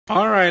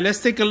Alright, let's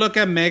take a look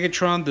at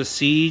Megatron, the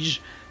Siege.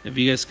 If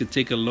you guys could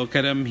take a look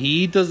at him,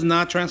 he does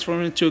not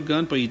transform into a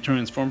gun, but he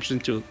transforms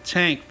into a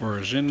tank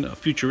version, a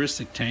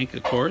futuristic tank,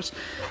 of course.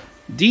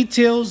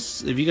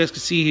 Details, if you guys can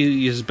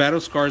see, his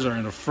battle scars are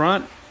in the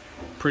front,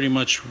 pretty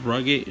much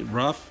rugged,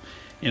 rough.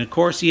 And of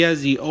course, he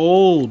has the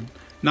old,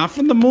 not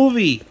from the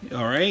movie,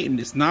 alright? And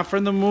it's not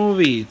from the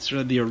movie, it's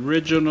from the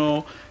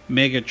original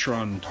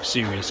Megatron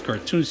series,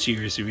 cartoon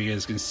series, if you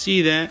guys can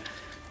see that.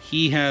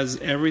 He has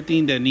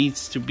everything that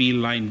needs to be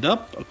lined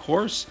up, of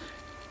course,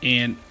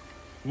 and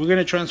we're going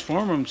to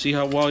transform him, see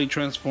how well he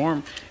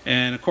transforms.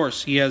 And of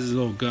course, he has his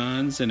little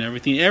guns and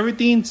everything.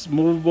 Everything's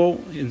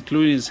movable,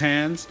 including his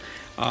hands.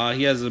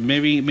 He has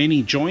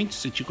many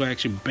joints that you can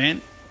actually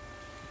bend,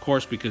 of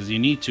course, because you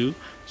need to.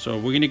 So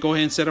we're going to go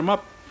ahead and set him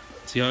up,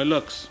 see how it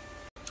looks.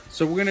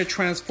 So we're going to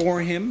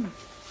transform him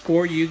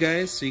for you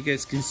guys, so you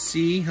guys can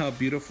see how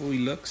beautiful he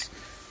looks.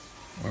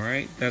 All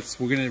right,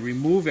 we're going to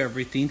remove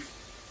everything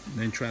and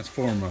then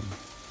transform them.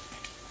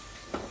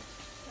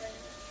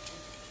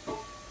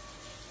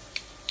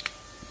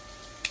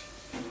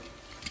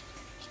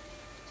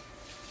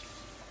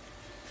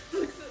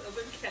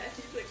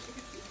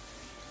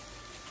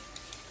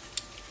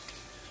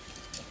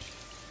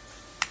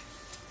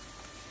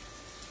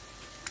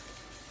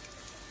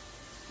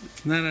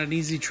 It's not an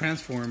easy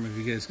transform, if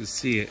you guys can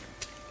see it.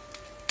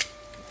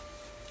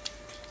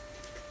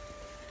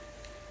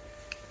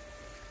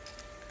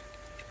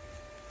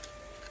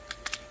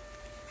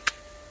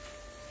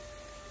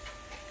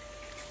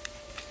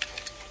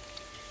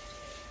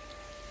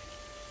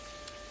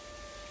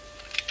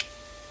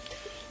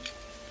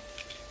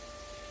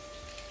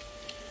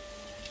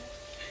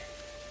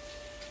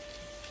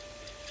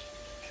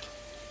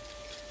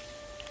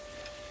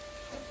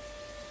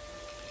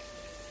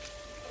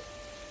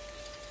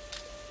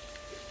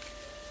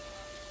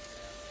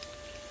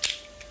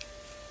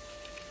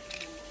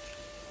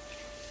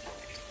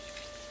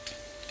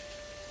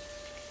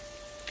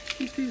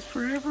 Keep these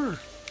forever.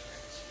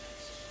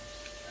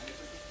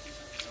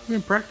 You've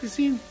been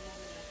practicing?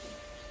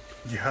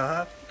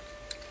 Yeah.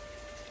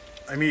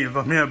 I mean, if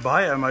I'm gonna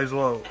buy it, I might as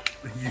well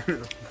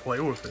play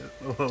with it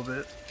a little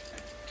bit.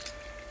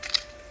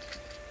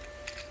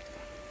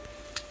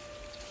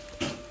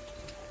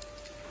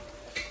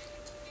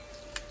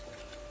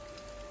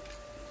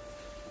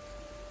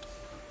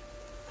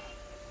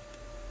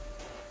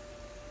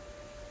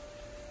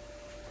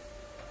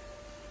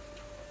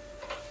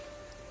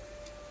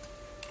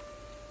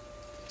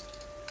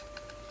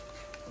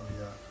 Oh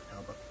yeah, I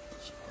forgot about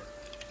this part.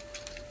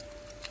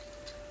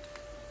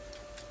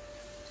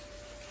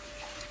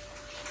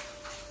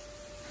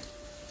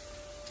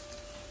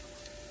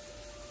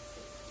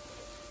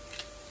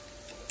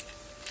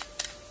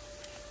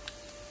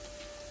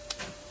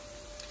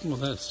 Well,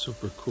 that's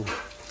super cool.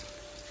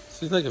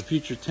 This is like a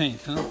future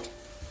tank, huh?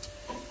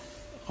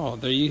 Oh,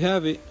 there you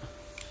have it.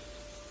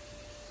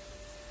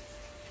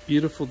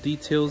 Beautiful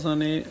details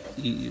on it.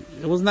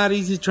 It was not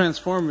easy to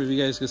transform, if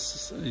you guys have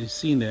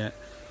seen that.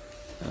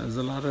 There's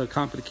a lot of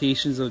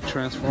complications of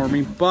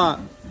transforming, but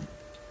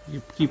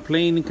you keep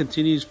playing and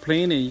continues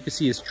playing, and you can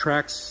see his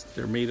tracks.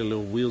 They're made of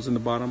little wheels in the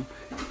bottom.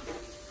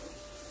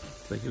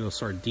 It's like a little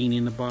sardine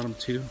in the bottom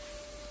too.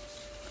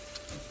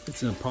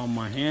 It's in the palm of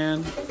my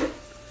hand.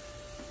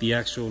 The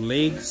actual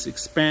legs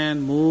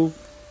expand, move.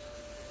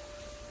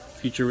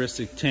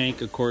 Futuristic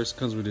tank, of course,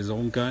 comes with his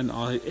own gun.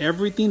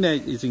 Everything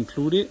that is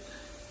included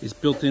is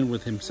built in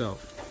with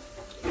himself.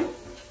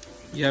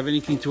 You have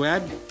anything to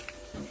add?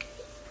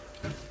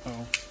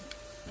 Oh.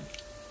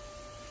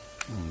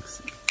 Let's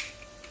see.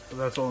 But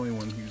that's only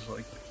when he's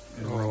like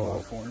in regular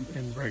form.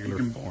 In regular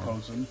you can form.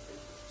 pose him.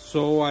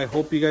 So I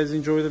hope you guys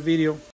enjoy the video.